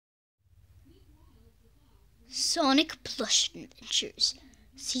Sonic Plush Adventures,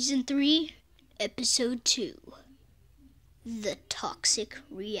 Season 3, Episode 2, The Toxic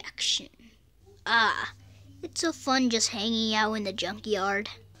Reaction. It's so fun just hanging out in the junkyard.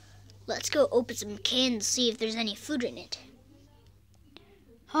 Let's go open some cans and see if there's any food in it.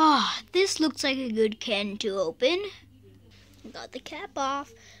 This looks like a good can to open. Got the cap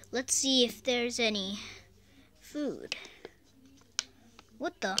off. Let's see if there's any food.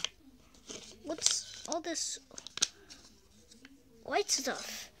 What's all this white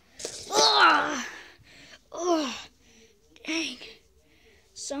stuff? Oh, dang.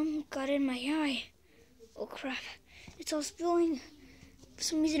 Some got in my eye. Oh, crap. It's all spilling. For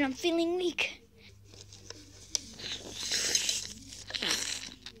some reason, I'm feeling weak.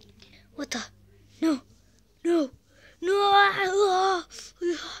 What the? No.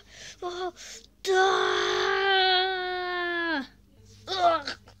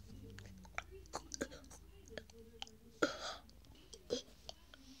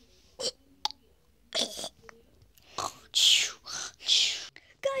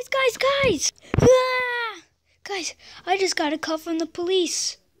 Guys! Guys, I just got a call from the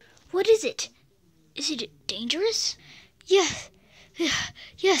police. What is it? Is it dangerous? Yes,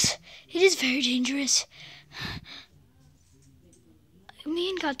 it is very dangerous. A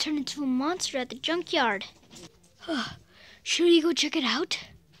man got turned into a monster at the junkyard. Should we go check it out?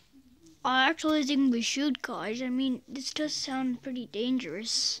 I actually think we should, guys. I mean, this does sound pretty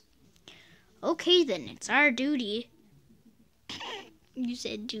dangerous. Okay, then, it's our duty. You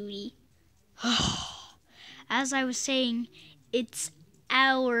said duty. As I was saying, it's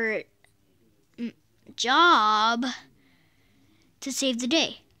our job to save the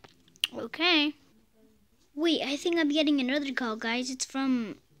day. Okay. Wait, I think I'm getting another call, guys. It's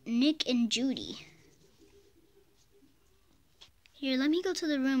from Nick and Judy. Here, let me go to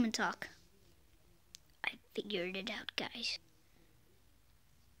the room and talk. I figured it out, guys.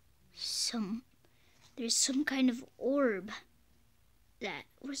 There's some kind of orb that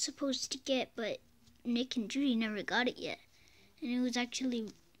we're supposed to get, but Nick and Judy never got it yet. And it was actually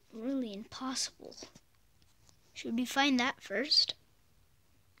really impossible. Should we find that first?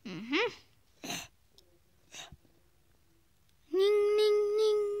 Ning, ning,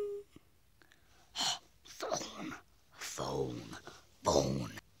 ning. Phone.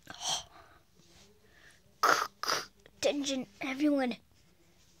 Attention, everyone.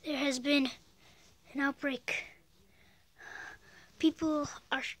 There has been an outbreak. People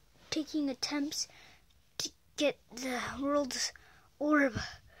are taking attempts to get the world's orb.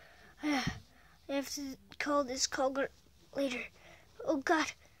 I have to call this caller later. Oh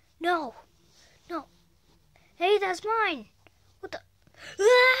God, no. Hey, that's mine. What the?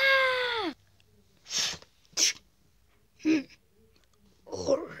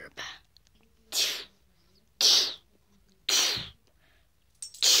 Orb.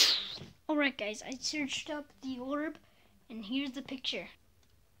 Alright guys, I searched up the orb and here's the picture.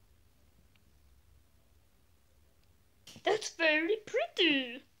 That's very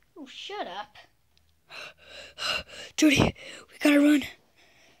pretty. Oh, shut up. Judy, we gotta run.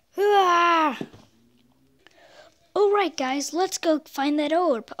 Alright guys, let's go find that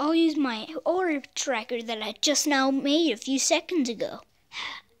orb. I'll use my orb tracker that I just now made a few seconds ago.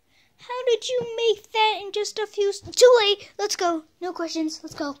 How did you make that in just a few... Too late! Let's go. No questions.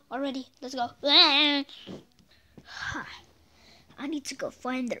 Let's go. Already. Let's go. I need to go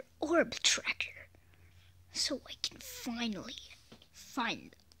find their orb tracker so I can finally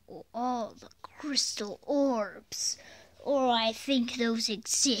find all the crystal orbs. Or I think those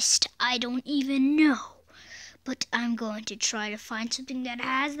exist. I don't even know. But I'm going to try to find something that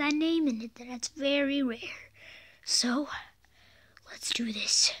has that name in it that's very rare. So, let's do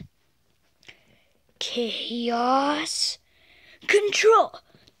this. Chaos control.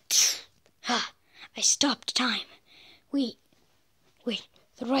 I stopped time. Wait,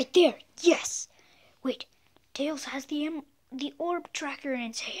 they're right there. Yes. Wait, Tails has the orb tracker in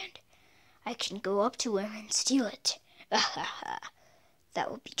its hand. I can go up to him and steal it. That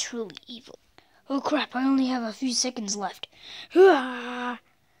would be truly evil. Oh crap, I only have a few seconds left. Whoa,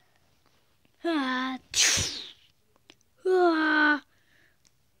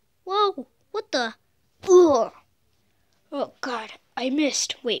 what the? Oh God, I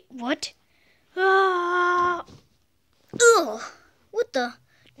missed. Wait, what? What the?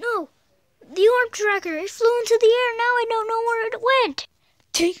 No, the orb tracker, it flew into the air. Now I don't know where it went.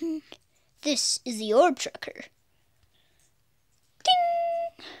 Ding. This is the orb tracker. Ding.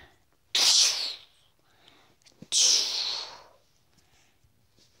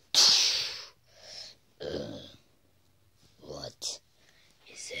 What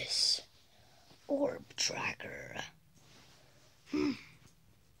is this? orb tracker. That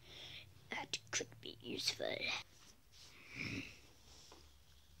could be useful.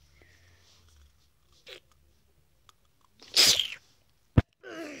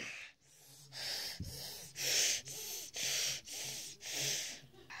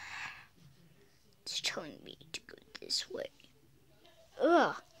 It's telling me to go this way.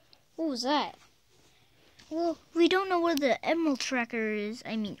 Ugh, what was that? Well, we don't know where the emerald tracker is.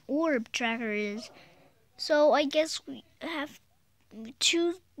 I mean, orb tracker is. So I guess we have to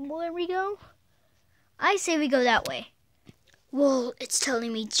choose where we go. I say we go that way. Well, it's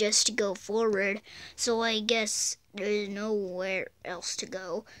telling me just to go forward. So I guess there's nowhere else to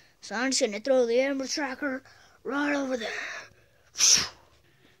go. So I'm just going to throw the emerald tracker right over there.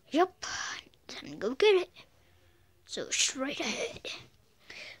 Yep, time to go get it. So straight ahead.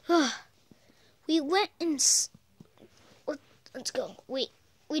 We went in. Let's go. Wait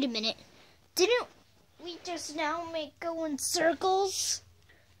a minute. Didn't we just now go in circles?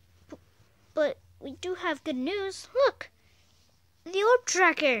 But we do have good news. Look, the orb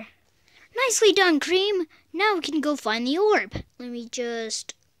tracker. Nicely done, Cream. Now we can go find the orb. Let me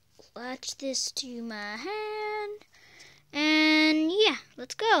just latch this to my hand. And yeah,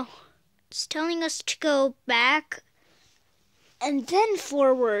 let's go. It's telling us to go back and then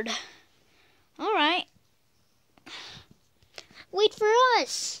forward. All right. Wait for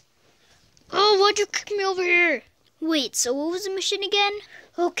us. Oh, why'd you kick me over here? Wait, so what was the mission again?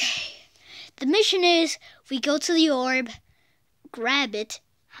 Okay. The mission is we go to the orb, grab it,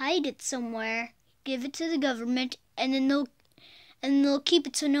 hide it somewhere, give it to the government, and then they'll keep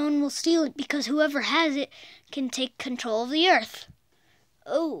it so no one will steal it because whoever has it can take control of the earth.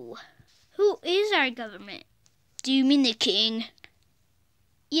 Oh. Who is our government? Do you mean the king?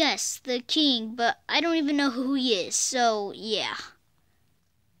 Yes, the king, but I don't even know who he is, so yeah.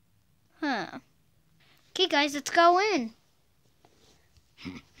 Huh. Okay, guys, let's go in.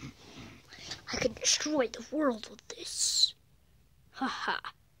 I can destroy the world with this. Haha.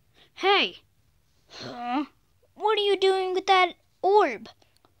 Hey! Huh? What are you doing with that orb?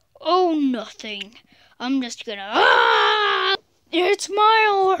 Oh, nothing. I'm just gonna... Ah! It's my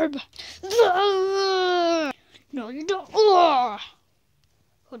orb! No, you don't. How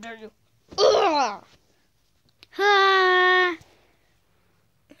dare you? Ah! Ah!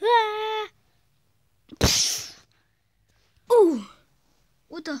 Ooh!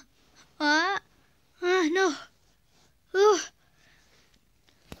 What the? No.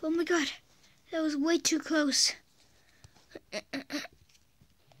 Oh my God. That was way too close.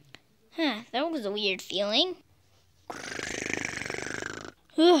 That was a weird feeling.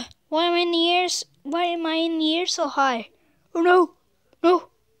 Why am I in the air? Why am I in the air so high? Oh no! No!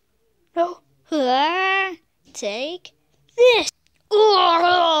 No! Take this!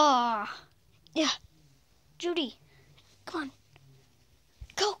 Yeah, Judy, come on,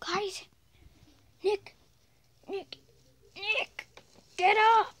 go, guys! Nick, get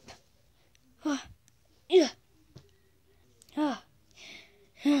up! Yeah.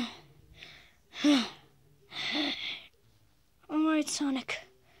 All right, Sonic,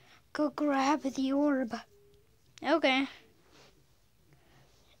 go grab the orb. Okay.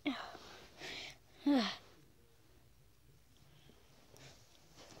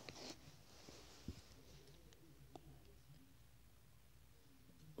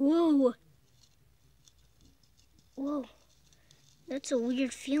 Whoa. Whoa. That's a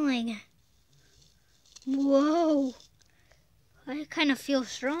weird feeling. Whoa. I kind of feel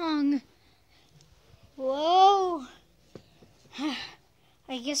strong. Whoa.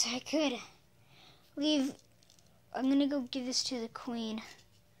 I guess I could leave. I'm gonna go give this to the queen.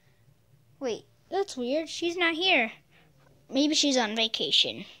 Wait, that's weird. She's not here. Maybe she's on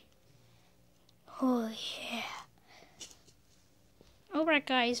vacation. Oh, yeah. Alright,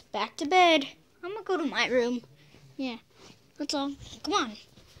 guys, back to bed. I'm gonna go to my room. Yeah, that's all. Come on.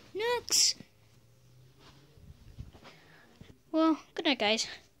 Next. Well, good night, guys.